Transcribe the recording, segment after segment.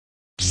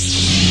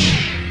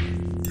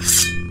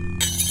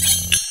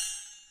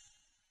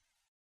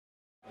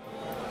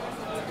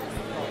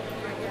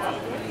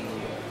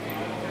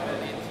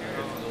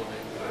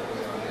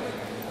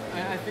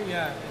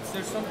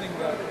something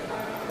that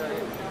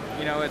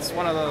You know, it's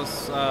one of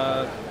those,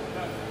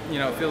 you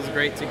know, it feels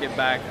great to get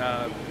back,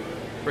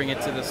 bring it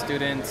to the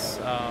students,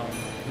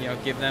 you know,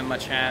 give them a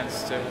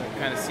chance to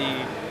kind of see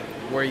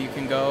where you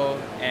can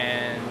go,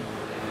 and,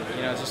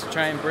 you know, just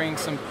try and bring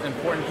some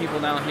important people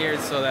down here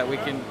so that we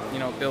can, you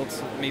know, build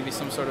maybe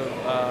some sort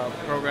of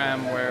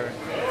program where,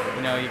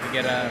 you know, you could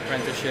get an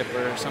apprenticeship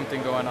or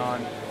something going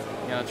on.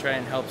 You know, try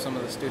and help some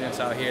of the students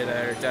out here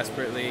that are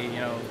desperately, you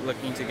know,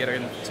 looking to get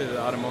into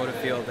the automotive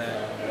field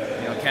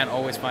that, you know, can't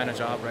always find a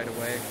job right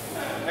away.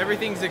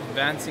 Everything's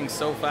advancing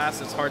so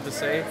fast, it's hard to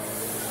say.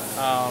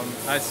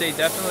 I'd say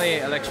definitely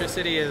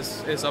electricity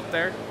is up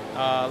there.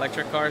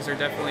 Electric cars are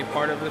definitely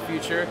part of the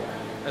future,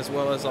 as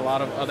well as a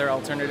lot of other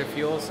alternative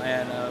fuels,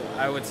 and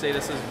I would say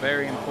this is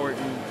very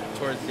important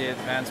towards the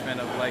advancement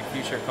of like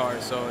future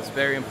cars. So it's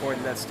very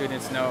important that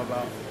students know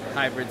about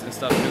hybrids and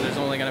stuff, because there's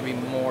only going to be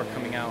more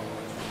coming out.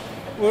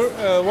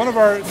 one of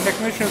our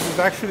technicians is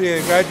actually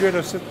a graduate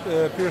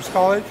of Pierce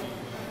College,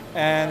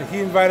 and he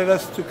invited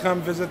us to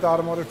come visit the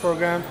automotive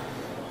program.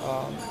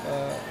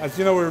 As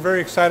you know, we're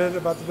very excited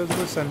about the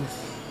business and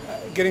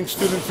getting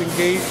students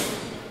engaged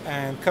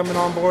and coming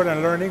on board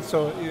and learning.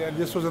 So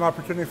this was an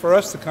opportunity for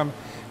us to come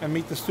and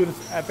meet the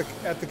students at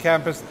the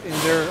campus in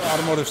their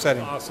automotive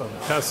setting. Awesome.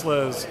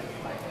 Tesla is,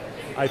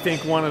 I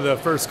think, one of the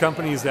first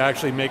companies to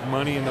actually make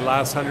money in the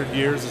last 100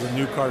 years as a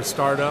new car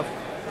startup.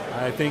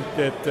 I think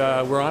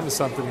that we're onto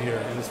something here,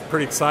 and it's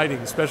pretty exciting,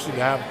 especially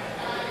to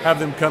have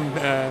them come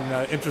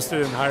and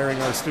interested in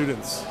hiring our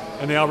students.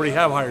 And they already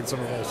have hired some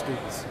of our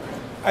students.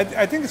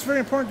 I think it's very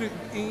important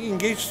to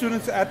engage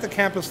students at the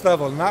campus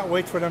level, not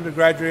wait for them to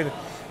graduate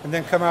and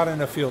then come out in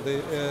the field.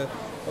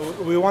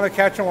 We want to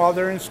catch them while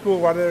they're in school,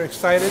 while they're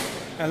excited,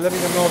 and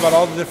letting them know about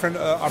all the different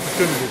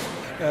opportunities.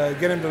 Get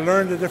them to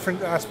learn the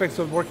different aspects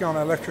of working on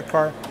an electric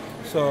car.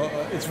 So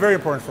it's very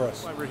important for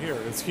us. Why we're here.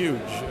 It's huge.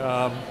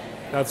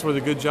 That's where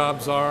the good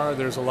jobs are.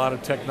 There's a lot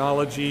of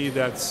technology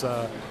that's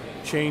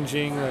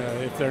changing.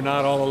 If they're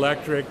not all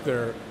electric,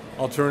 they're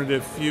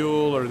alternative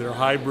fuel, or they're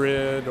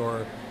hybrid,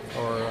 or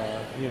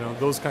you know,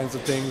 those kinds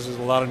of things. There's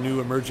a lot of new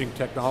emerging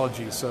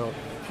technology, so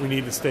we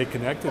need to stay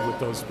connected with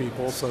those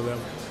people so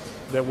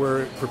that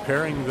we're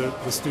preparing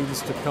the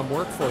students to come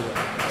work for them.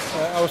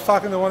 I was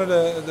talking to one of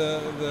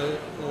the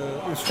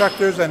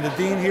instructors and the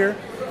dean here,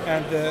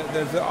 and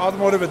there's the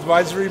Automotive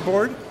Advisory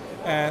Board,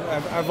 and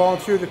I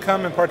volunteered to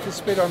come and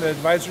participate on the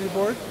advisory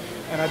board,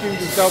 and I think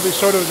that'll be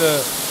sort of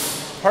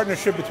the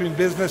partnership between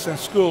business and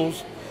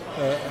schools,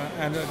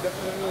 and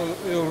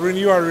it'll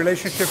renew our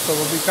relationship, so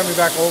we'll be coming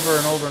back over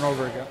and over and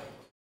over again.